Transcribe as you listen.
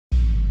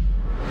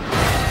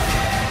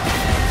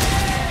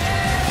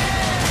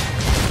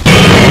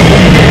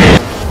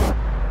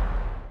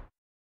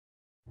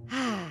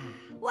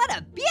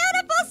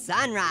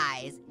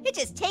sunrise. It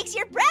just takes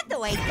your breath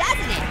away,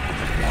 doesn't it?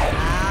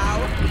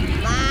 Oh,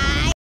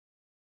 my...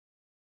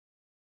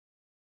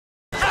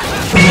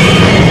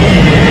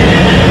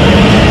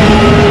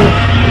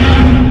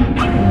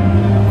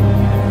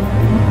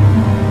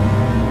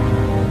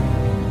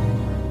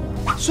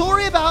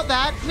 Sorry about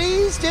that.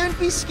 Please don't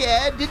be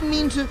scared. Didn't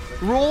mean to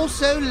roar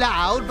so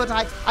loud, but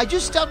I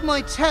just stubbed my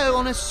toe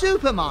on a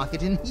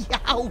supermarket and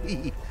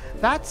yowie,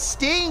 that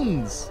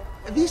stings.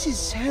 This is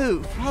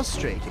so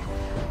frustrating.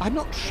 I'm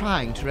not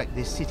trying to wreck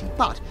this city,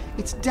 but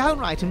it's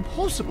downright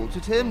impossible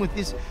to turn with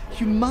this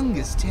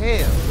humongous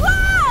tail.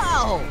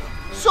 Whoa!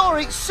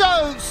 Sorry,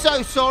 so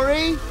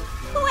sorry.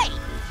 Wait,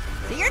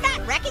 so you're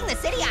not wrecking the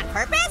city on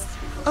purpose?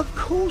 Of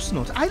course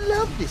not. I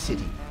love this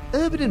city.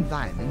 Urban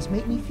environments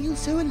make me feel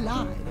so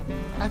alive.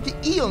 After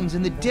eons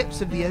in the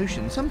depths of the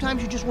ocean,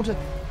 sometimes you just want to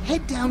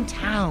head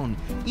downtown,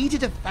 eat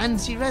at a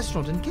fancy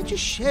restaurant, and catch a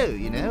show,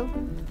 you know?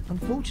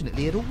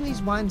 Unfortunately, it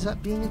always winds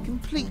up being a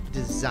complete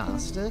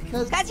disaster,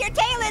 because your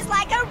tail is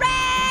like a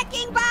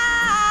wrecking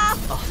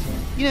ball!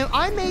 you know,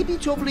 I may be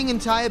toppling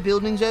entire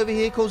buildings over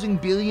here, causing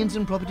billions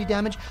in property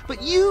damage,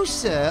 but you,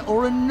 sir,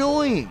 are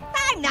annoying.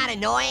 I'm not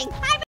annoying.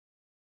 I'm...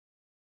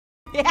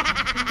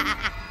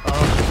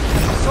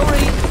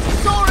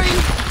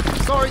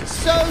 Sorry,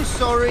 so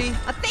sorry.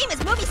 A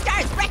famous movie star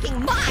is wrecking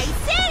my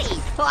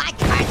city! Oh, I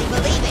can hardly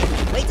believe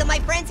it. Wait till my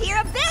friends hear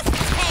of this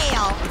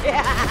tale.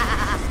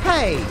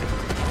 Hey,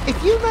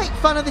 if you make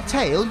fun of the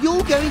tail,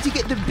 you're going to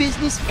get the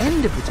business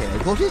end of the tail,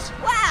 got it?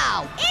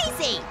 Wow,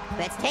 easy!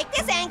 Let's take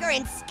this anger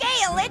and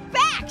scale it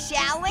back,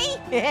 shall we?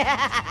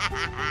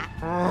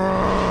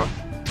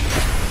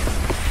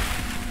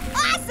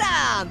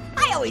 Awesome!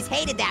 I always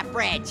hated that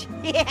bridge.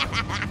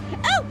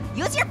 Oh,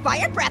 use your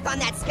fire breath on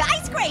that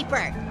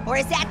skyscraper. Or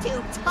is that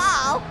too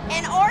tall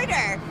an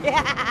order?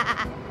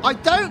 I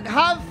don't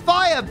have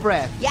fire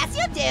breath. Yes,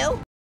 you do.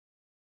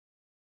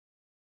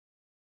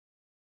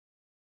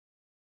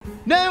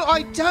 No,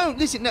 I don't.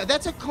 Listen, no,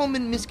 that's a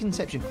common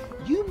misconception.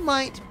 You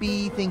might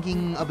be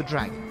thinking of a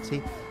dragon.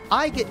 See,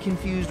 I get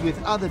confused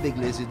with other big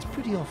lizards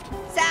pretty often.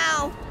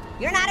 So,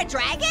 you're not a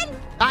dragon?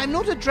 I'm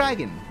not a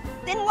dragon.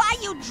 Then why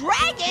you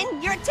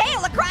dragging your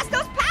tail across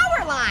those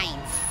power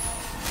lines?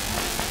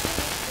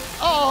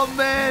 Oh,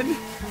 man.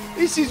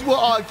 This is what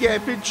I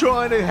get for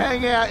trying to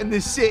hang out in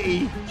the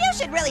city. You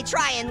should really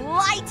try and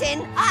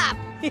lighten up.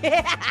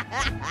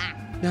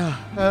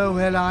 Oh,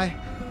 well, I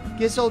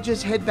guess I'll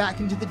just head back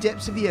into the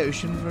depths of the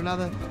ocean for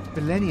another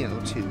millennia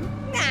or two.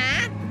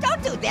 Nah,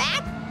 don't do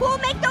that. Who'll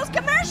make those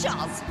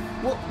commercials?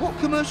 What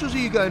commercials are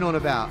you going on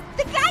about?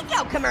 The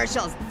Geico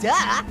commercials,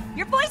 duh.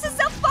 Your voice is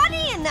so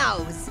funny in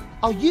those.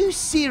 Are you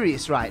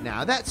serious right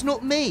now? That's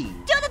not me.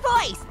 Do the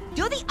voice.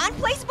 Do the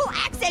unplaceable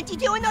accent you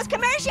do in those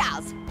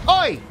commercials.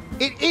 Oi!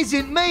 It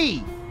isn't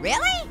me!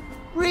 Really?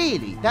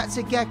 Really? That's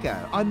a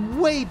gecko. I'm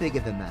way bigger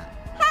than that.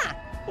 Huh.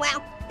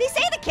 Well, they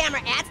say the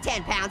camera adds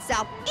 10 pounds,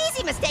 so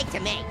easy mistake to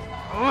make.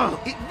 Ugh,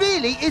 it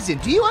really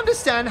isn't. Do you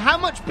understand how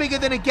much bigger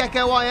than a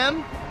gecko I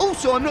am?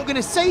 Also, I'm not going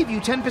to save you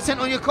 10%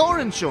 on your car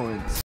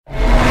insurance.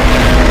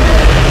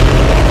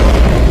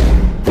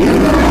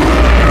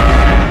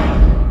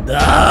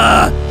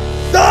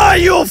 Die,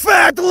 you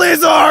fat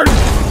lizard!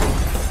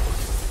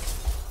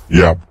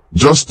 Yep,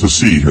 just to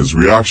see his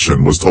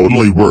reaction was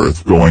totally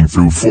worth going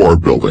through 4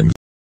 buildings.